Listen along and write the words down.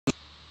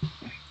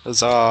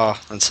huzzah,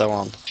 and so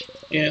on.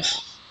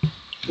 Yes.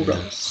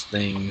 Yes,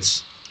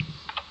 things.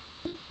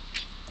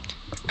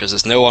 Because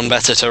there's no one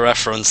better to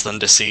reference than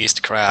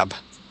Deceased Crab.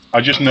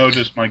 I just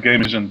noticed my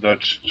game is in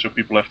Dutch, so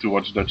people have to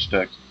watch Dutch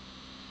text.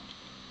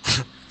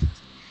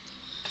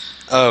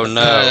 Oh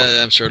no.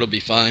 I'm sure it'll be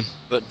fine.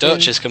 But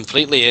Dutch is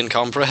completely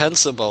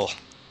incomprehensible.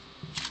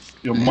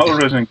 Your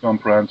mother is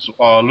incomprehensible.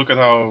 Oh, look at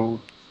how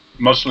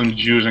Muslim,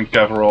 Jews, and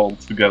Kev are all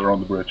together on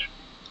the bridge.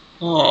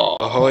 Oh.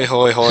 Ahoy,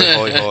 hoy, hoy,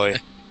 hoy, hoy.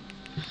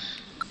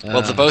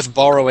 Well, they're both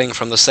borrowing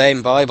from the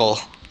same Bible.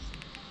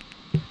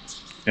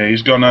 Yeah,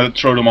 he's gonna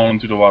throw them all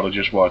into the water,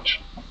 just watch.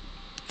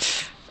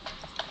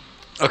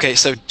 Okay,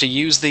 so to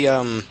use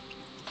the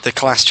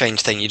class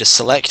change thing, you just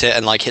select it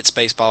and like hit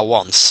spacebar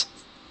once.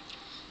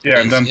 Yeah,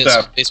 and then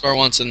tap. Spacebar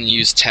once and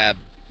use tab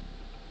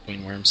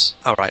between worms.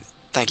 Alright,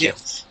 thank you.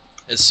 Yes.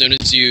 As soon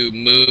as you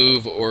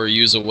move or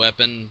use a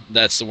weapon,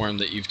 that's the worm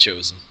that you've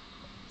chosen.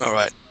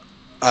 Alright.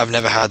 I've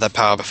never had that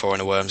power before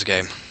in a Worms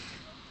game.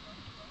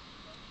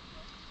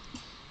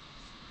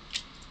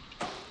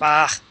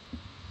 Bah.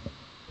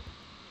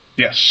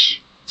 Yes.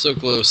 So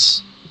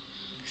close.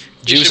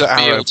 Jews you are should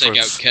be able arrow to take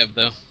out proof. Kev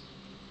though.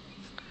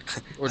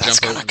 Or That's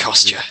jump gonna over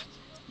cost you.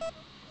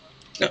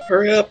 Now,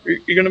 hurry up,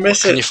 you're gonna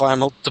miss Can it. you fire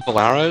multiple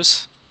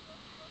arrows?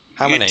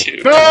 How You many?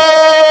 get 2.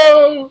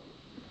 No!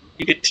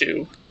 You get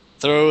 2.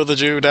 Throw the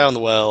Jew down the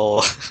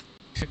well.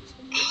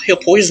 He'll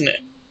poison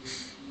it.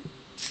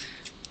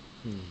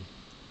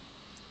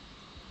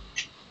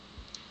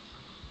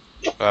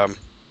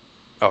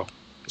 Oh,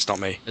 it's not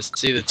me. Let's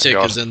see, the tick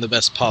God. is in the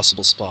best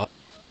possible spot.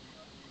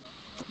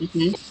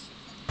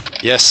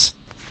 Yes,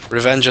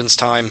 revengeance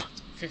time.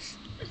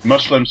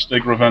 Muslims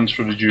take revenge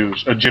for the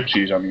Jews.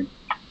 Gypsies, I mean.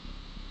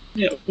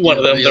 Yeah, one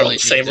of them, You they're all only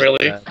the same, need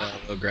really. that,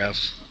 low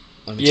graph.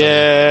 Let me tell you.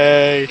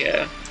 Yay!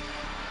 Yeah.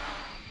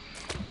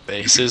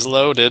 Base is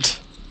loaded.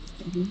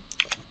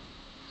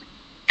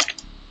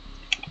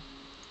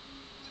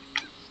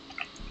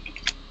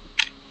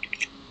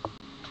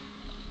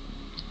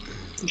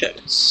 Okay.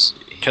 Let's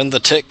see. Can the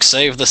tick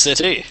save the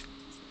city?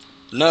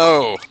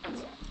 No.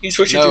 He's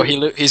what you No,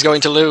 do. he's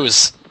going to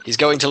lose. He's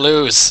going to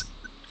lose.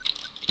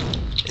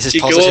 This is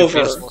You go positive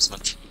over.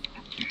 reinforcement.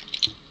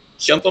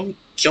 Jump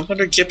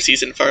under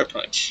gypsies and fire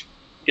punch.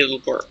 It'll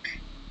work.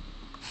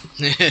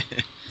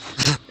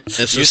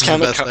 This Use is the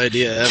best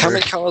idea ever.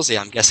 Kamikaze,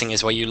 I'm guessing,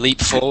 is where you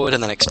leap forward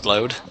and then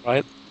explode,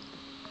 right?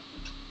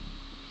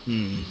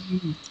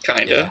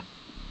 Kinda.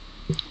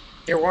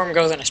 Your worm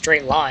goes in a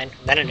straight line,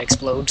 then it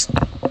explodes.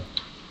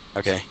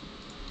 Okay.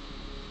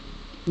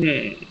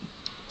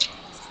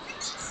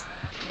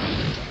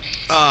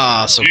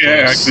 Ah, so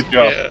Yeah, close. good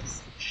job. Yeah.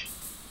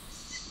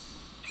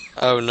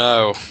 Oh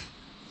no.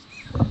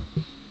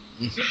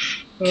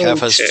 Kev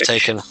has Okay.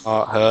 taken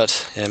heart hurt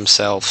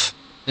himself.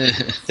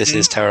 This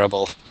is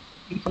terrible.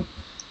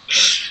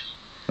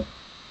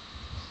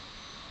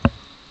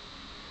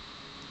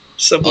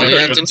 Someone All you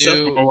hurt have to himself.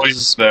 do Oh, is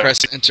he's there. press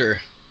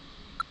enter.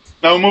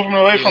 No, move him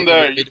away from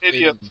there, you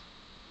idiot.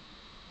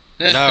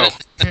 No.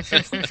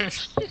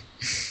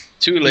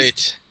 Too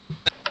late.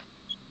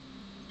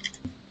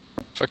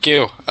 Fuck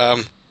you. Now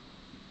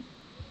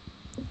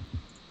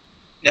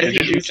Yeah, you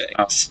do just-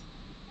 things.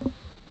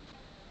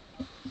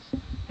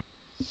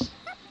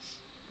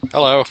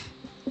 Hello.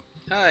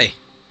 Hi.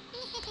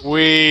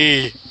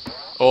 We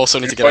also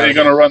need to get Where out are you of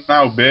here. gonna run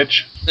now,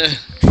 bitch?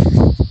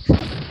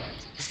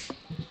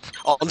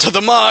 Onto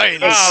the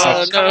mines!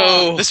 Oh,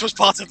 no. This was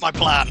part of my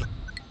plan.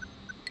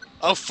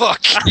 Oh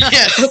fuck!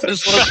 Yes,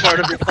 this was part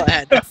of your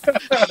plan.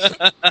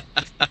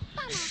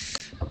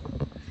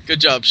 Good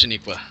job,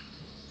 Shaniqua.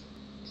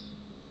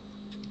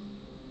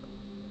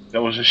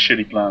 That was a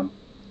shitty plan.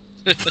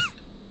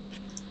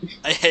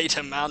 I hate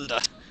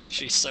Amanda.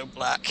 She's so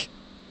black.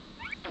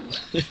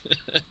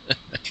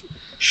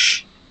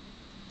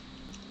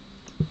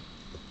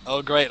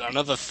 Oh great,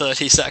 another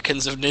 30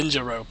 seconds of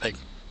ninja roping.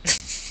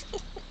 That's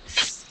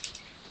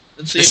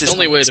the This is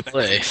only way to unexpected.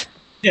 play.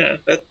 Yeah,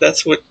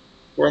 that's what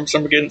Worms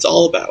Armageddon's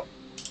all about.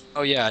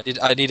 Oh yeah,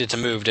 I needed to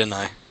move, didn't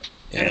I?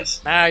 Yeah.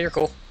 Yes. Nah, you're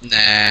cool.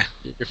 Nah,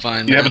 you're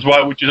fine. Yeah, man. but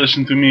why would you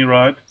listen to me,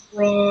 right?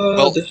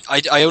 Well,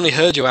 I only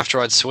heard you after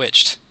I'd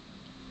switched.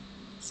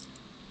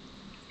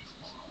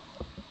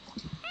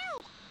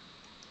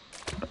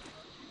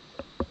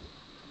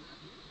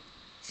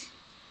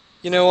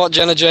 You know what,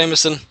 Jenna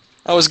Jameson?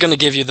 I was gonna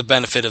give you the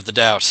benefit of the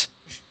doubt.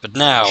 But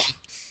now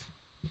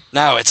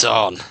it's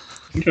on.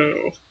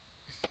 No.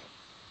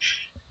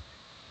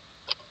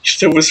 If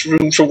there was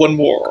room for one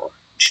more,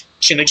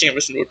 Jenna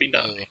Jameson would be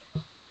done.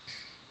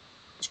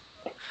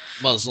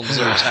 Muslims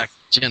are attacking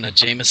Jenna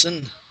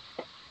Jameson.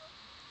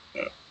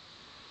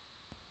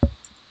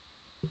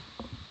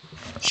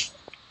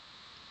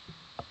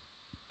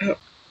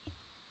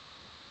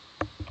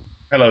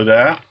 Hello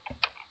there.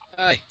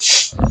 Hi.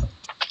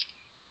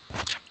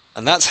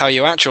 And that's how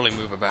you actually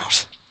move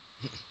about.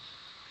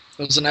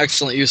 That was an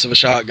excellent use of a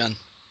shotgun.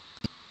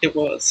 It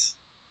was.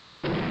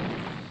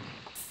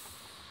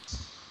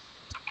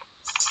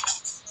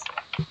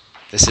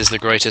 This is the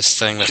greatest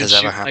thing that has Shoot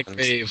ever my happened.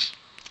 grave.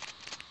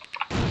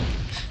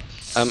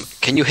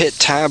 Can you hit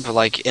tab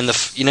like in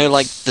the you know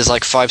like there's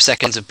like 5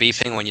 seconds of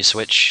beeping when you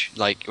switch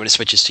like when it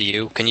switches to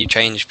you? Can you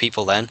change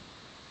people then?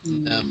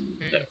 No.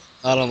 No.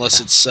 Not unless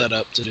it's set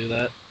up to do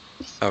that.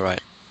 All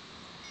right.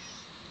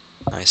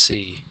 I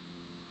see.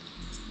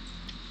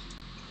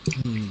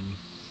 Hmm.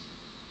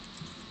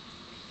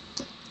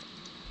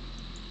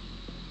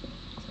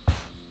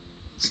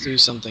 Let's do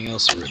something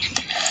else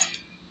original.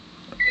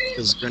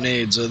 Because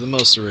grenades are the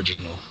most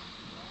original.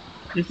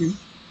 Mhm.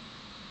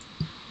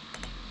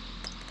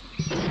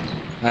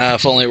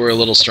 If only we're a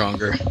little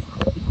stronger.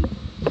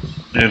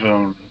 If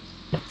only.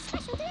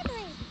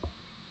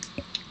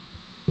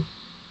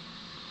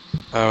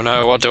 Oh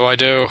no, what do I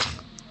do?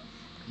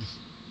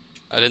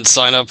 I didn't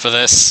sign up for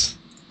this.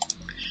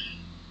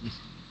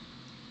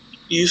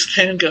 Use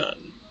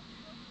handgun.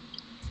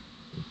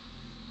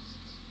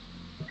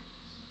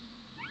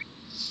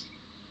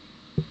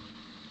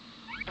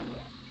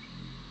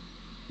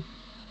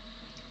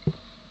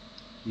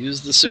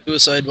 Use the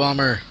suicide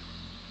bomber.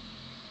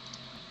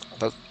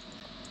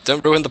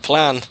 Don't ruin the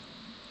plan.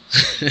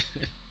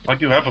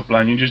 Like you have a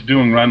plan, you're just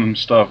doing random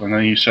stuff, and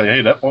then you say,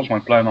 hey, that was my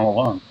plan all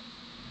along.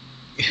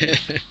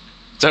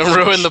 Don't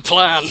ruin the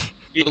plan.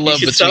 You, The you love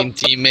should between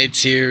stop.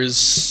 teammates here is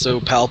so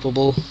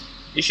palpable.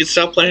 You should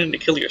stop planning to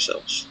kill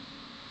yourselves.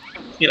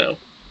 You know,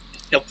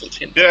 helpful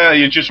hint. Yeah,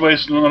 you just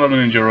wasted another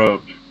ninja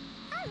rope.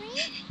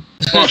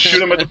 Come on,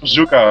 shoot him with the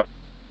bazooka.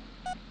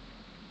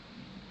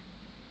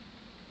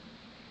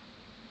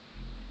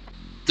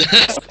 You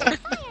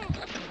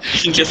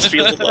can just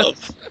feel the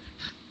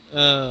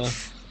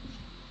love.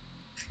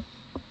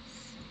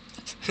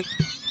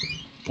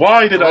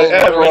 Why did I Roll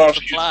ever over ask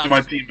the you plan. to be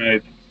my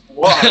teammate?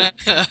 Why?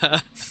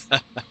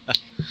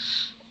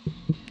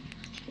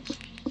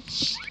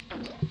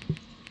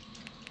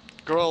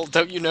 Girl,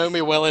 don't you know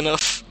me well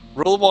enough?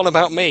 Rule 1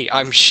 about me,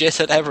 I'm shit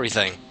at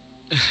everything.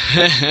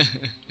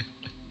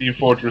 Team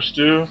Fortress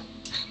 2,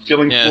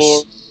 Killing Yes.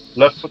 Floor,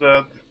 Left 4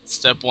 Dead.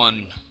 Step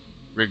 1,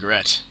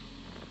 regret.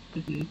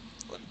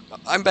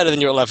 I'm better than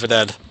you at Left 4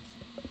 Dead.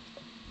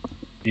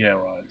 Yeah,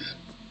 right.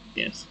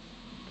 Yes.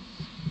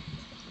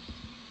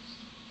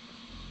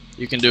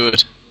 You can do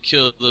it.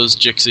 Kill those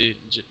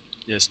Jixies.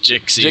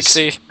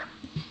 Jixie.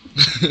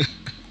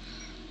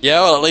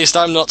 Yeah, well, at least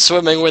I'm not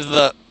swimming with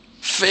the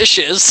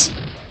fishes.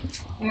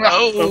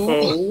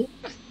 Oh.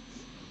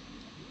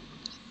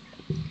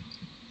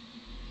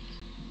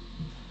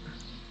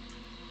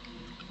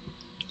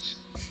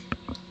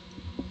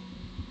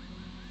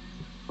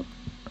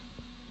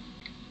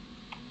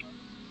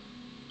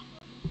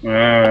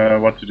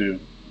 What to do?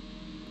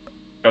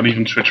 Can't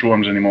even switch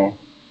worms anymore.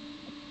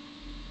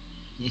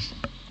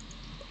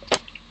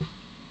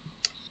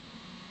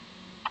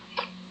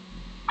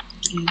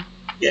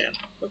 Yeah.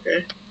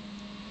 Okay.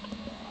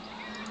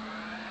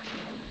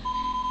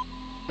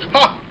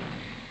 Ha!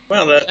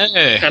 Well, that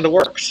Hey, kind of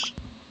works.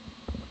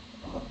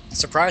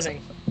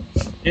 Surprising.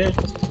 Yeah.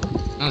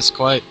 that's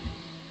quite.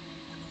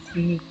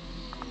 Mhm.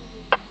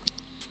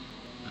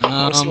 I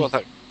want to see what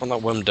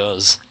that worm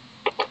does.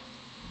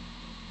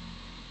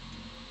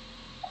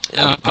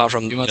 Yeah, apart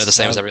from you the must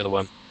same as have- every other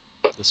worm.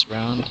 This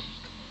round.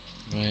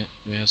 Right,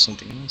 do we have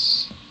something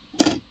else?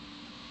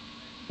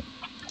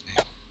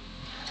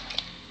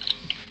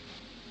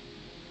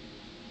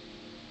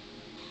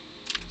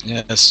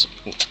 Yes,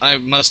 I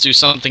must do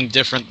something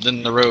different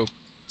than the rope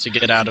to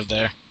get out of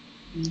there.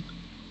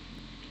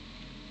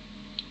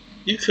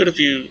 You could have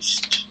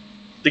used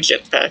the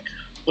jetpack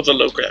with the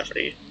low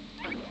gravity.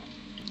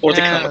 Or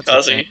the Yeah, that's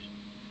kamikaze. okay.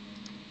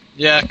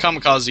 Yeah,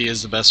 kamikaze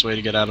is the best way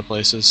to get out of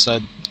places.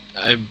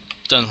 I've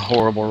done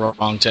horrible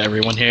wrong to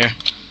everyone here.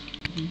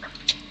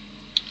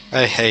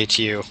 I hate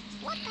you.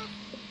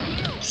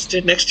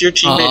 Stay next to your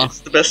teammate. It's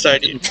the best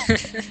idea.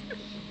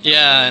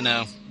 Yeah, I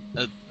know.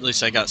 At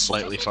least I got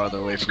slightly farther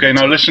away from Okay, it.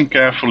 now listen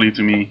carefully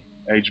to me,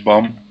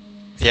 H-bomb.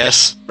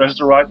 Yes. Press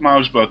the right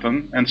mouse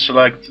button and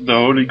select the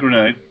holy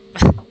grenade.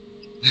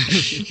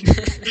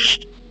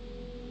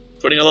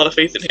 Putting a lot of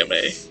faith in him,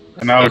 eh?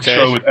 And now Okay.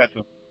 throw it at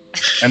them.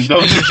 And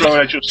don't throw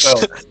it at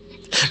yourself.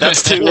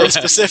 That's too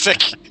specific.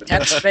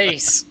 Tap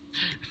space.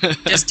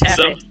 Just tap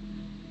So, it.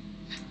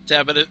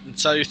 Tap it,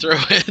 that's how you throw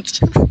it.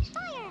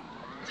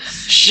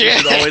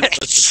 Shit. Should always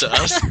listen to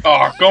us.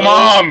 Oh, come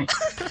on!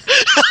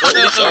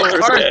 Arthur's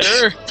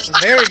Arthur!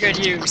 Very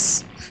good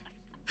use.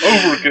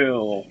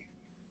 Overkill!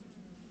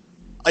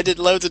 I did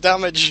loads of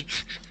damage.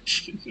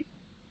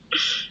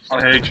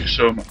 I hate you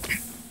so much.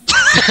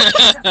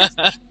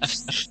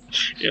 yes,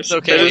 It's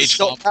okay, that is-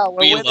 H-bomb. H-bomb.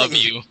 We winning. love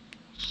you.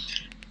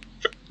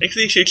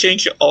 Actually, you should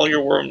change all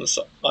your worms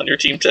on your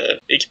team to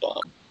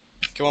H-bomb.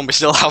 Come on, we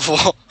still have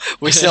one.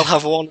 We still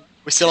have one.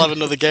 We still have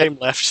another game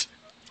left.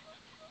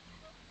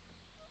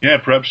 Yeah,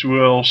 perhaps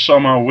we'll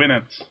somehow win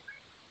it.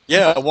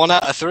 Yeah, 1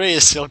 out of 3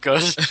 is still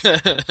good.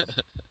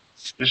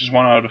 This is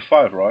 1 out of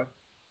 5, right?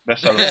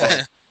 Best out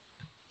of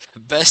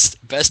 5.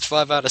 Best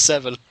 5 out of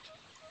 7.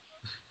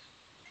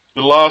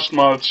 The last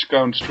match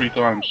counts 3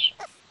 times.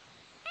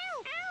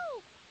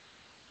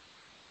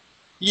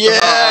 Yeah.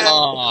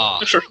 Aw.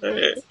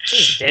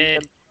 He's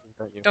dead.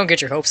 Don't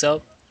get your hopes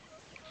up.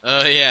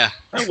 Oh yeah.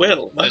 I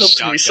will. My A hopes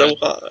gonna be so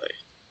shotgun. high.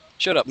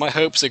 Shut up, my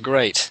hopes are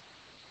great.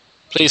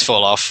 Please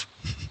fall off.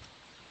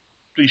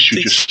 Please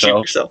shoot Please shoot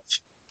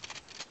yourself.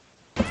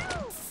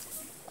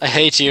 yourself. I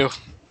hate you.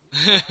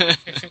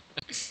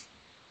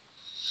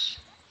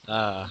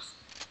 Ah.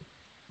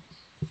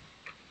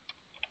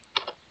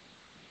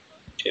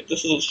 Okay,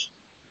 this is.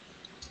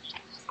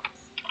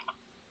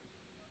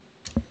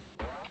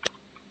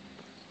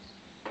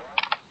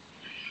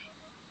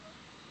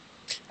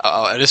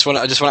 Oh, I just want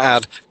to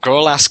add.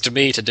 Grohl asked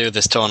me to do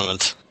this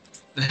tournament.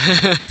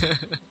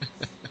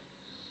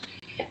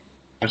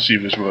 Let's see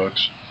if this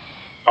works.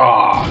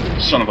 Ah,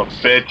 son of a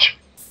bitch.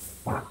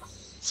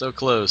 So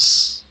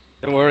close.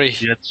 Don't worry.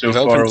 Yet so We've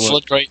far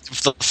opened away.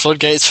 the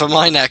floodgates for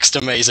my next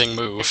amazing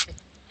move.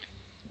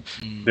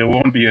 There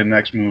won't be a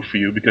next move for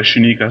you because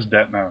Shanika's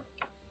dead now.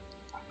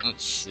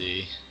 Let's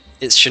see.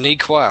 It's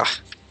Shaniqua.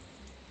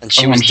 And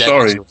she Oh, was I'm dead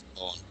sorry. when she was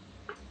born.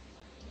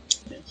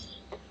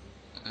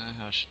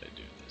 How should I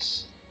do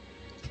this?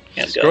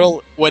 Handgun.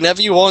 Grohl,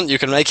 whenever you want, you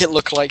can make it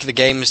look like the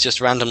game has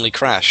just randomly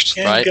crashed,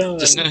 right? Handgun.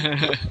 Just,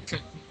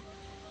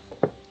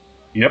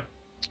 Yep.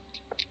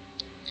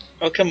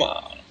 Oh, come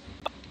on.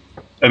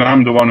 And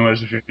I'm the one who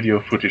has the video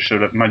footage, so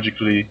that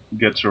magically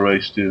gets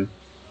erased too.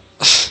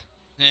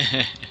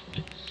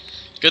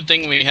 Good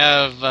thing we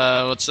have,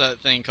 what's that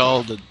thing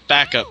called? The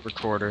backup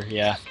recorder,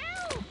 yeah.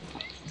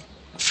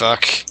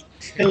 fuck.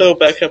 Hello,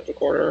 backup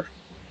recorder.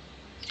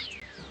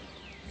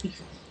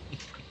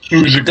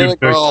 Who's a Do good it,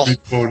 Grohl.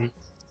 backup recorder?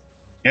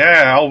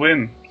 Yeah, I'll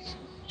win.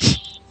 I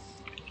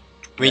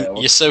mean, Yeah,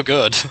 well- you're so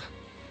good.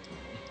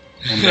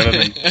 I'm better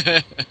than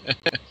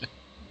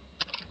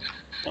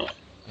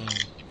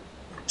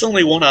It's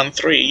only 1 on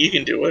 3. You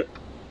can do it.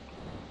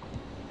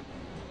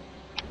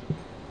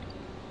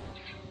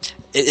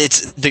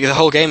 It's the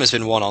whole game has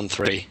been 1 on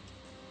 3.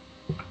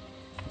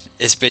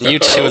 It's been you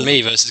two and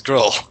me versus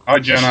Grohl. Hi,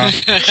 Jenna.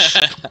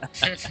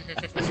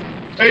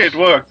 Hey, it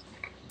worked.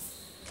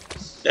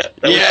 Yeah.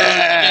 That was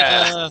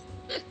Yeah!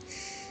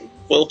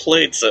 well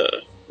played, sir.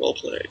 Well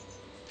played.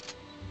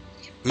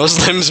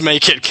 Muslims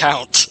make it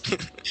count.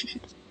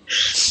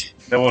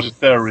 That was a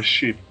terrorist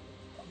ship.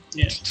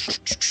 Yeah.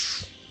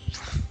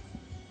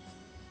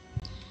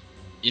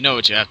 You know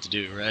what you have to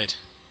do, right?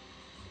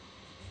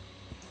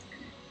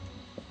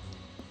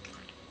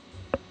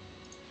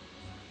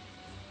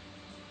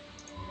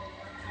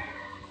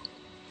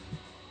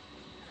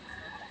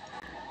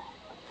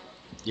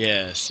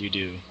 Yes, you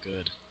do.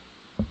 Good.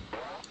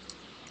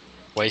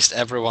 Waste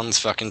everyone's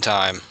fucking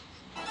time.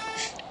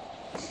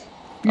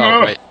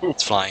 No. Oh, wait,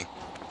 it's flying.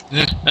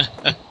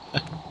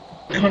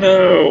 Oh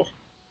no!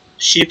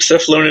 Sheeps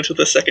have flown into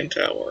the second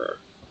tower.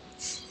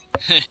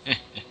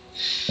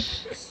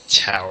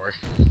 Tower.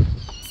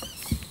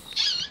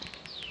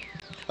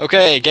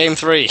 Okay, game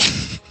 3.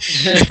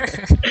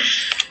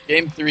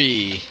 Game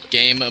 3.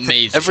 Game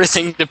amazing.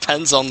 Everything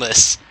depends on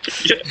this.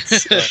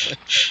 Yes.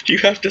 You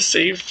have to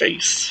save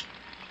face.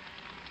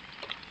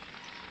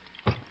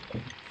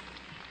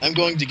 I'm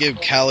going to give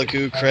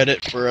Calico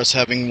credit for us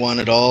having won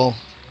it all.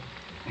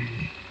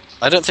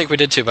 I don't think we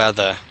did too bad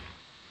there.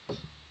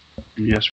 Yes,